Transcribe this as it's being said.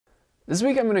This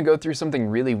week I'm going to go through something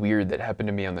really weird that happened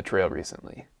to me on the trail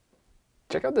recently.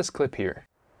 Check out this clip here.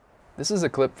 This is a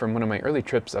clip from one of my early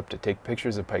trips up to take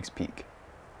pictures of Pikes Peak.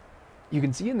 You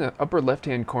can see in the upper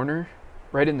left-hand corner,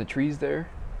 right in the trees there,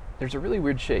 there's a really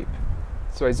weird shape.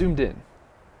 So I zoomed in.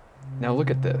 Now look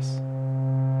at this.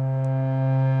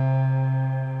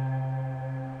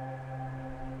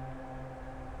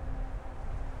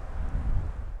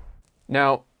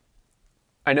 Now,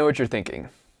 I know what you're thinking,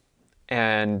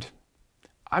 and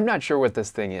I'm not sure what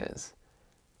this thing is,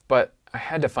 but I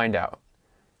had to find out.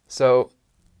 So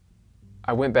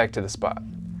I went back to the spot.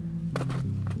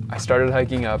 I started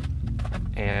hiking up,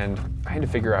 and I had to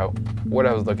figure out what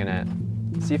I was looking at,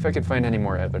 see if I could find any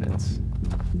more evidence.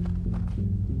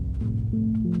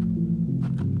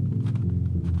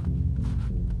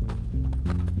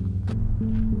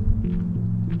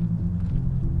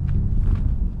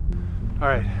 All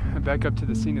right, I'm back up to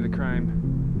the scene of the crime,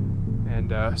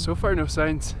 and so far no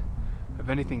signs of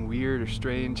anything weird or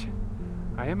strange.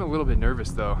 I am a little bit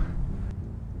nervous though.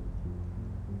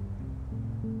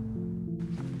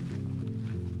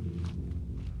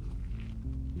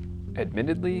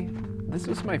 Admittedly, this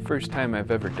was my first time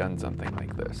I've ever done something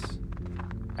like this.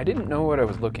 I didn't know what I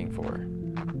was looking for,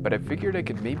 but I figured I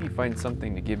could maybe find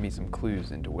something to give me some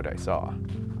clues into what I saw.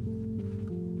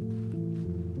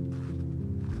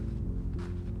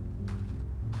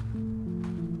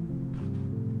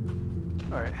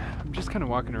 Alright, I'm just kind of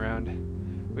walking around,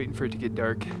 waiting for it to get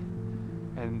dark,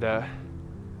 and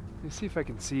let's see if I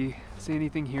can see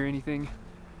anything, hear anything.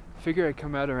 I figure I'd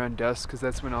come out around dusk because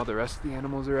that's when all the rest of the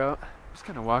animals are out. Just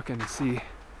kind of walking to see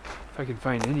if I can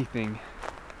find anything,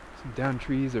 some down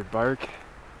trees or bark,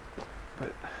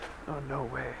 but oh no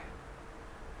way.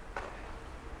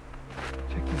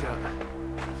 Check these out.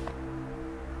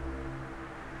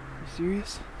 You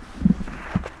serious?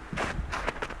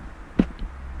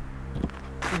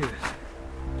 Look at this.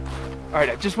 Alright,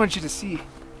 I just want you to see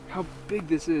how big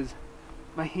this is.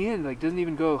 My hand doesn't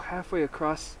even go halfway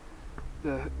across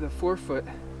the forefoot.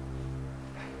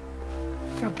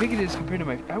 Look how big it is compared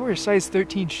to I wear a size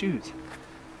 13 shoes.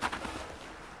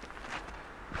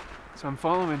 So I'm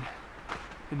following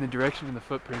in the direction of the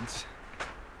footprints.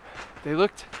 They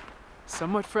looked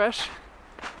somewhat fresh,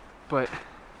 but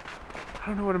I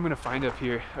don't know what I'm gonna find up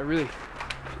here.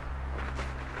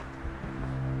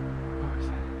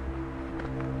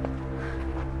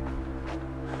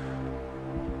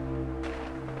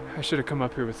 I should have come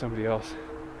up here with somebody else.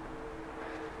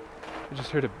 I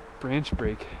just heard a branch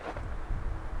break.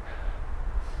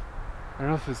 I don't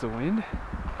know if it's the wind.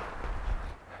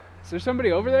 Is there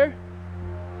somebody over there?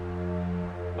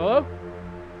 Hello?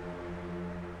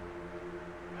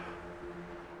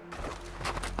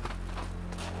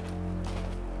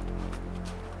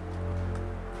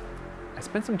 I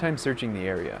spent some time searching the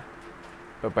area,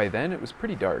 but by then it was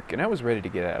pretty dark and I was ready to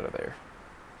get out of there.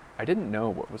 I didn't know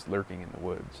what was lurking in the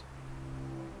woods.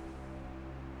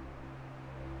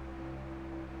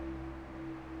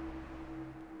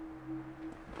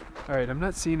 Alright, I'm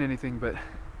not seeing anything, but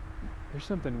there's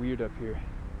something weird up here.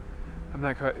 I'm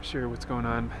not quite sure what's going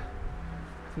on.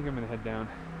 I think I'm gonna head down.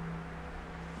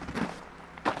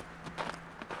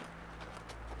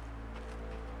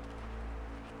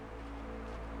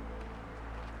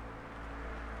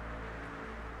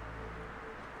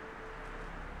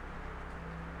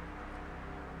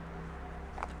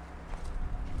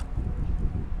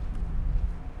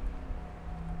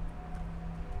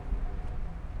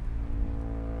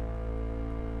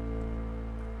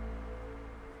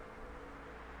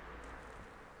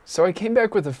 So I came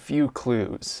back with a few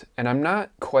clues, and I'm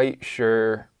not quite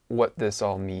sure what this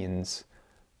all means.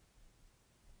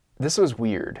 This was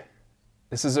weird.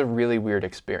 This is a really weird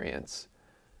experience.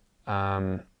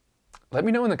 Let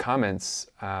me know in the comments.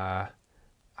 I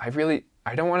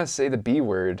don't want to say the B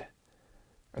word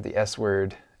or the S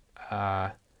word.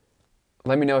 Let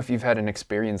me know if you've had an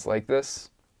experience like this.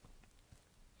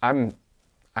 I don't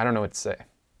know what to say.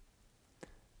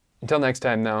 Until next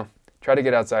time though, try to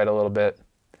get outside a little bit.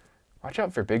 Watch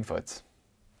out for Bigfoots.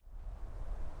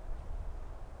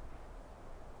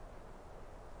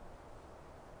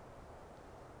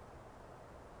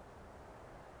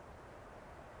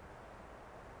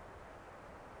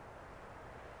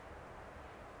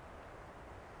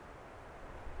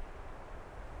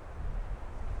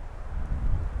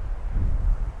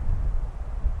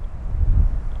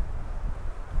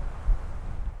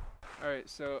 Alright,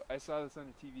 so I saw this on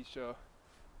a TV show.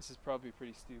 This is probably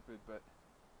pretty stupid, but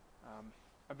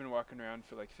I've been walking around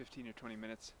for like 15 or 20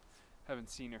 minutes. Haven't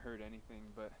seen or heard anything,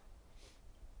 but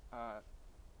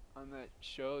on that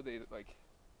show they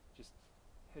just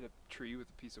hit a tree with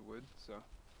a piece of wood, so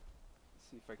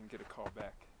See if I can get a call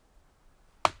back.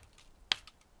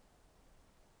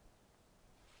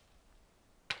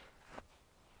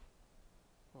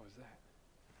 What was that?